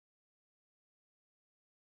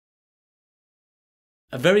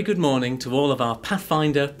A very good morning to all of our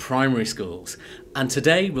Pathfinder primary schools, and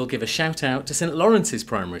today we'll give a shout out to St Lawrence's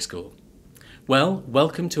Primary School. Well,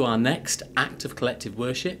 welcome to our next act of collective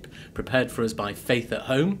worship prepared for us by Faith at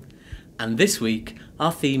Home, and this week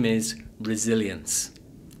our theme is resilience.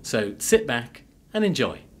 So sit back and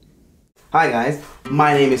enjoy. Hi guys,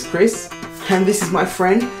 my name is Chris and this is my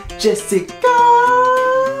friend Jessica.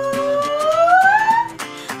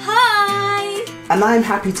 And I'm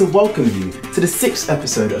happy to welcome you to the 6th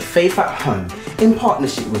episode of Faith at Home in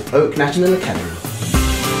partnership with Oak National Academy.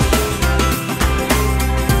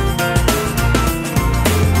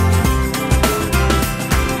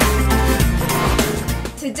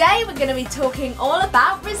 Today we're going to be talking all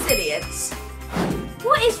about resilience.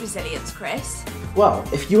 What is resilience, Chris? Well,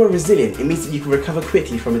 if you are resilient, it means that you can recover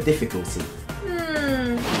quickly from a difficulty.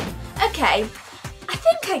 Okay, I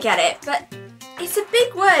think I get it, but it's a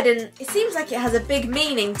big word and it seems like it has a big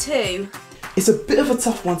meaning too. It's a bit of a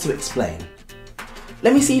tough one to explain.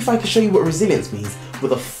 Let me see if I can show you what resilience means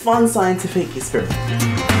with a fun scientific experiment.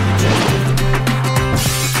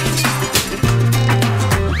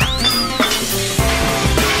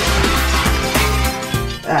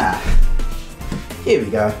 Here we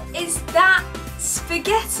go. Is that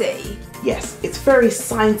spaghetti? Yes, it's very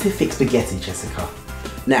scientific spaghetti, Jessica.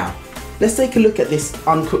 Now, let's take a look at this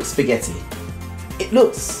uncooked spaghetti. It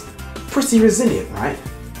looks pretty resilient, right?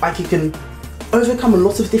 Like it can overcome a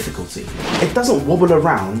lot of difficulty. It doesn't wobble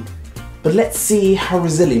around, but let's see how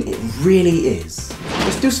resilient it really is.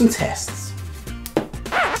 Let's do some tests.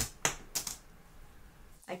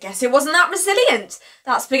 I guess it wasn't that resilient.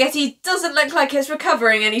 That spaghetti doesn't look like it's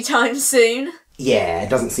recovering anytime soon. Yeah, it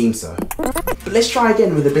doesn't seem so. But let's try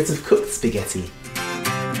again with a bit of cooked spaghetti.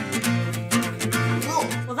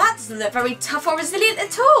 Well, that doesn't look very tough or resilient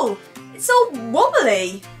at all. It's all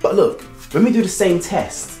wobbly. But look, when we do the same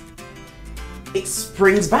test, it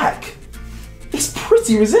springs back. It's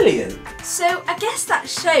pretty resilient. So I guess that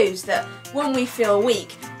shows that when we feel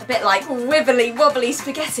weak, a bit like wibbly wobbly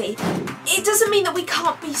spaghetti, it doesn't mean that we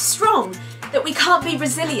can't be strong, that we can't be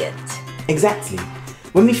resilient. Exactly.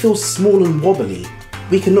 When we feel small and wobbly,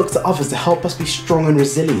 we can look to others to help us be strong and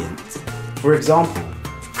resilient. For example,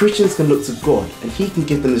 Christians can look to God and He can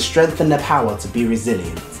give them the strength and the power to be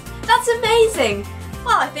resilient. That's amazing!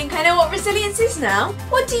 Well, I think I know what resilience is now.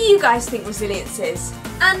 What do you guys think resilience is?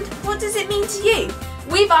 And what does it mean to you?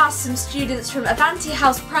 We've asked some students from Avanti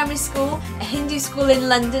House Primary School, a Hindu school in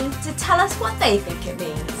London, to tell us what they think it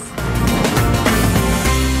means.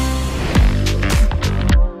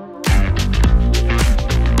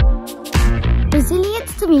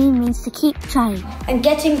 Resilience to me means to keep trying. And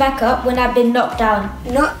getting back up when I've been knocked down.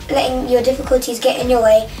 Not letting your difficulties get in your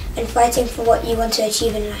way and fighting for what you want to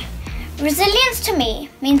achieve in life. Resilience to me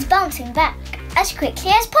means bouncing back as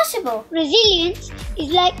quickly as possible. Resilience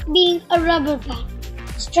is like being a rubber band,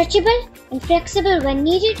 stretchable and flexible when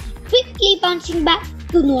needed, quickly bouncing back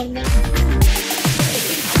to normal.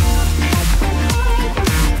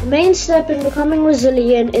 The main step in becoming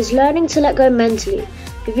resilient is learning to let go mentally.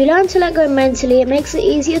 If you learn to let go mentally, it makes it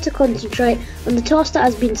easier to concentrate on the task that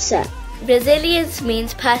has been set. Resilience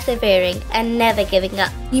means persevering and never giving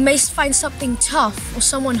up. You may find something tough or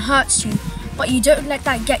someone hurts you, but you don't let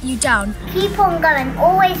that get you down. Keep on going,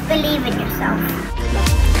 always believe in yourself.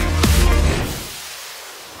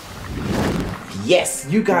 Yes,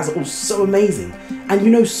 you guys are all so amazing and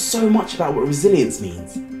you know so much about what resilience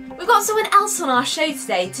means. We've got someone else on our show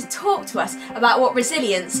today to talk to us about what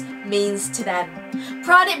resilience means to them.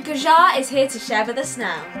 Pradip Gujar is here to share with us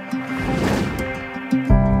now.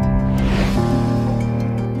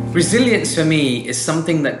 Resilience for me is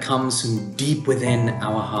something that comes from deep within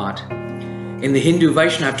our heart. In the Hindu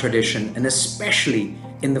Vaishnav tradition, and especially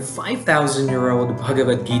in the 5,000-year-old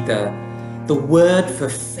Bhagavad Gita, the word for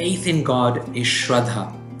faith in God is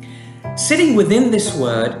Shraddha. Sitting within this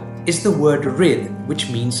word is the word Rid, which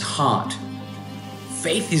means heart.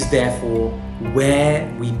 Faith is therefore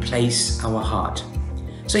where we place our heart.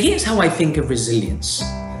 So here's how I think of resilience.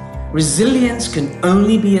 Resilience can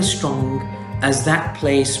only be as strong as that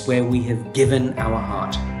place where we have given our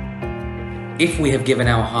heart. If we have given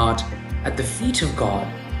our heart at the feet of God,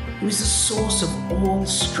 who is the source of all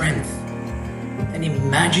strength, then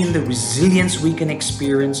imagine the resilience we can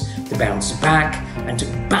experience to bounce back and to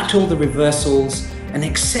battle the reversals and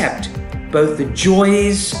accept both the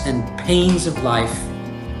joys and pains of life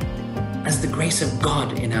as the grace of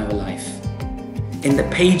God in our life. In the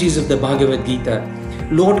pages of the Bhagavad Gita,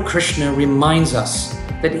 Lord Krishna reminds us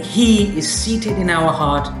that He is seated in our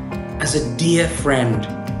heart as a dear friend,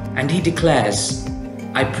 and He declares,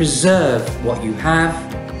 I preserve what you have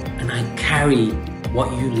and I carry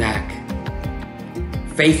what you lack.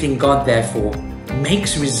 Faith in God, therefore,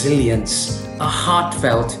 makes resilience a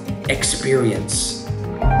heartfelt experience.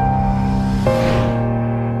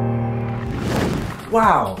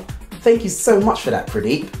 Wow, thank you so much for that,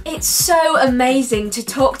 Pradeep. It's so amazing to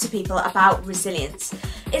talk to people about resilience.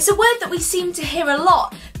 It's a word that we seem to hear a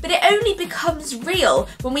lot, but it only becomes real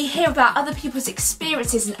when we hear about other people's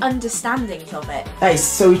experiences and understandings of it. That is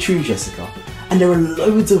so true, Jessica. And there are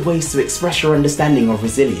loads of ways to express your understanding of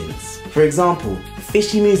resilience. For example,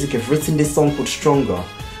 Fishy Music have written this song called Stronger,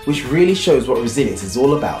 which really shows what resilience is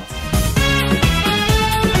all about.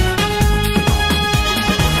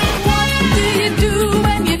 What do you do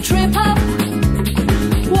when you trip up?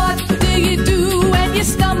 What do you do when you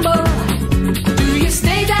stumble? Do you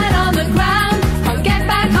stay down on the ground or get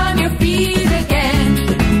back on your feet again?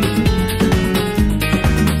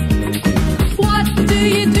 What do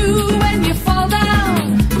you do when you fall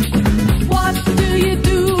down? What do you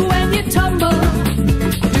do when you tumble?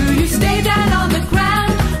 Do you stay down on the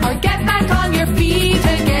ground or get back on your feet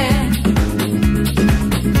again?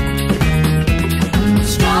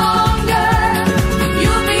 Stronger,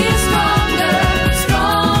 you'll be stronger,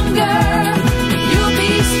 stronger, you'll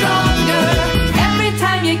be stronger. Every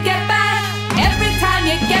time you get back, every time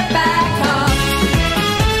you get back up.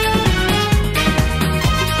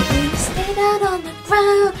 You stay down on the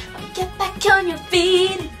ground or get back on your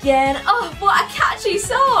feet again. Oh, what a catchy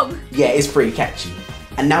song! Yeah, it's pretty catchy.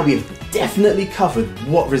 And now we've definitely covered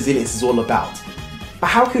what resilience is all about. But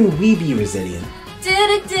how can we be resilient?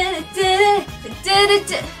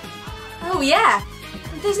 Oh yeah,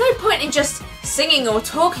 there's no point in just singing or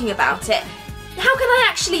talking about it. How can I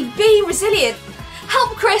actually be resilient?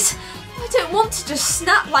 Help, Chris! I don't want to just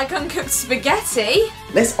snap like uncooked spaghetti.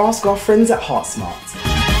 Let's ask our friends at HeartSmart.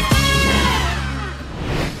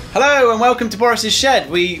 Hello and welcome to Boris's Shed.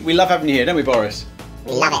 We love having you here, don't we, Boris?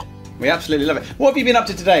 We love it. We absolutely love it. What have you been up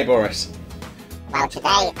to today, Boris? Well,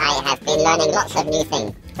 today I have been learning lots of new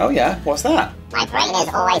things. Oh yeah, what's that? My brain is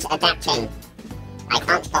always adapting. I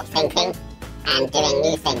can't stop thinking and doing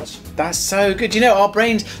new things. That's so good. You know, our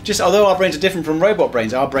brains, although our brains are different from robot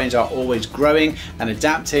brains, our brains are always growing and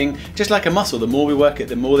adapting. Just like a muscle, the more we work it,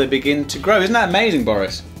 the more they begin to grow. Isn't that amazing,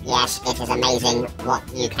 Boris? Yes, it is amazing what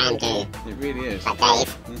you can do. It really is. But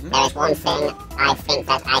Dave, there is one thing I think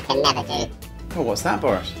that I can never do. Oh, what's that,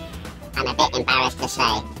 Boris? I'm a bit embarrassed to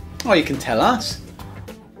say. Oh, you can tell us.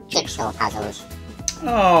 Jigsaw puzzles.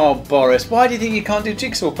 Oh, Boris, why do you think you can't do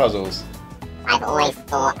jigsaw puzzles? I've always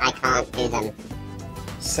thought I can't do them.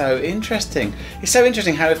 So interesting. It's so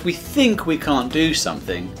interesting how if we think we can't do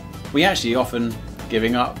something, we actually often give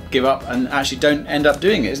up and actually don't end up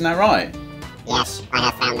doing it. Isn't that right? Yes, I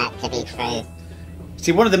have found that to be true.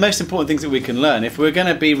 See, one of the most important things that we can learn if we're going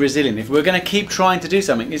to be resilient, if we're going to keep trying to do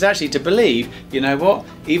something, is actually to believe, you know what,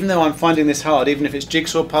 even though I'm finding this hard, even if it's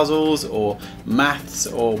jigsaw puzzles or maths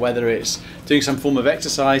or whether it's doing some form of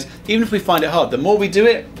exercise, even if we find it hard, the more we do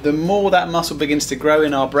it, the more that muscle begins to grow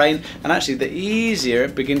in our brain, and actually the easier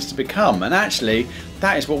it begins to become. And actually,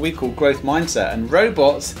 that is what we call growth mindset. And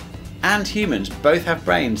robots and humans both have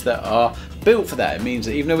brains that are built for that. It means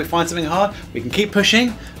that even though we find something hard, we can keep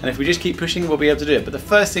pushing, and if we just keep pushing, we'll be able to do it. But the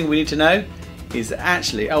first thing we need to know is that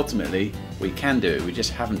actually, ultimately, we can do it. We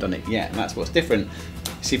just haven't done it yet, and that's what's different.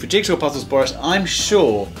 See, for jigsaw puzzles, Boris, I'm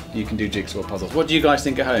sure you can do jigsaw puzzles. What do you guys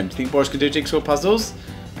think at home? Do you think Boris can do jigsaw puzzles?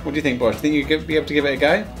 What do you think, Boris? Do you think you'd be able to give it a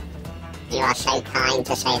go? You are so kind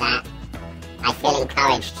to say that. I feel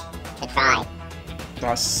encouraged to try.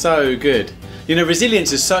 That's so good. You know,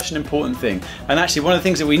 resilience is such an important thing, and actually one of the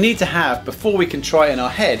things that we need to have before we can try it in our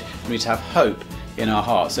head, we need to have hope in our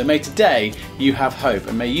heart. So may today you have hope,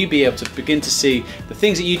 and may you be able to begin to see the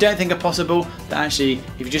things that you don't think are possible, that actually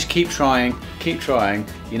if you just keep trying,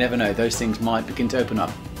 you never know, those things might begin to open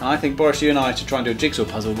up. And I think, Boris, you and I should try and do a jigsaw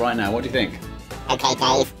puzzle right now. What do you think? Okay,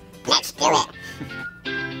 Dave, let's do it.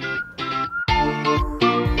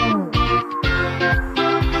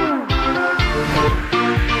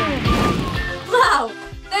 Wow,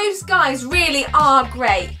 those guys really are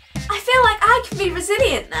great. I feel like I can be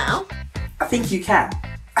resilient now. I think you can.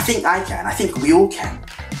 I think I can. I think we all can.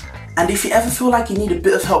 And if you ever feel like you need a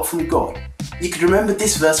bit of help from God, you could remember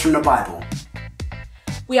this verse from the Bible.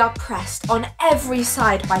 We are pressed on every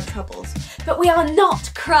side by troubles, but we are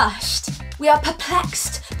not crushed. We are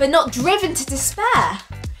perplexed, but not driven to despair.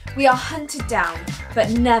 We are hunted down, but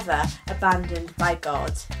never abandoned by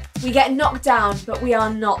God. We get knocked down, but we are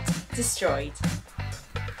not destroyed.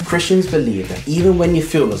 Christians believe that even when you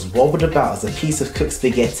feel as wobbled about as a piece of cooked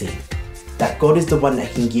spaghetti, that God is the one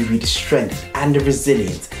that can give you the strength and the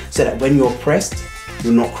resilience so that when you're pressed,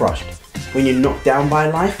 you're not crushed. When you're knocked down by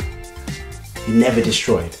life, you're never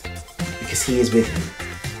destroyed because He is with you.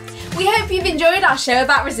 We hope you've enjoyed our show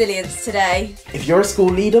about resilience today. If you're a school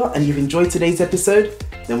leader and you've enjoyed today's episode,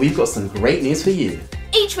 then we've got some great news for you.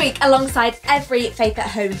 Each week, alongside every Faith at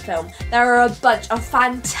Home film, there are a bunch of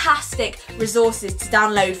fantastic resources to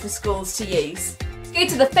download for schools to use. Go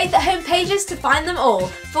to the Faith at Home pages to find them all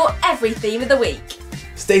for every theme of the week.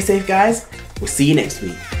 Stay safe, guys. We'll see you next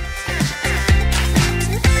week.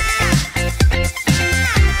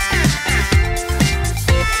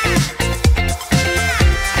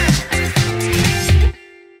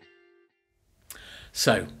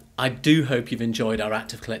 So, I do hope you've enjoyed our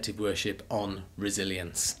act of collective worship on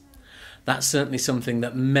resilience. That's certainly something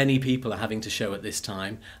that many people are having to show at this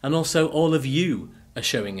time, and also all of you are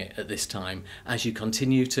showing it at this time as you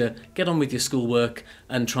continue to get on with your schoolwork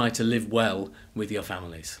and try to live well with your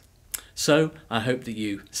families. So, I hope that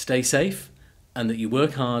you stay safe and that you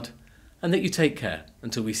work hard and that you take care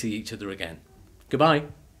until we see each other again. Goodbye.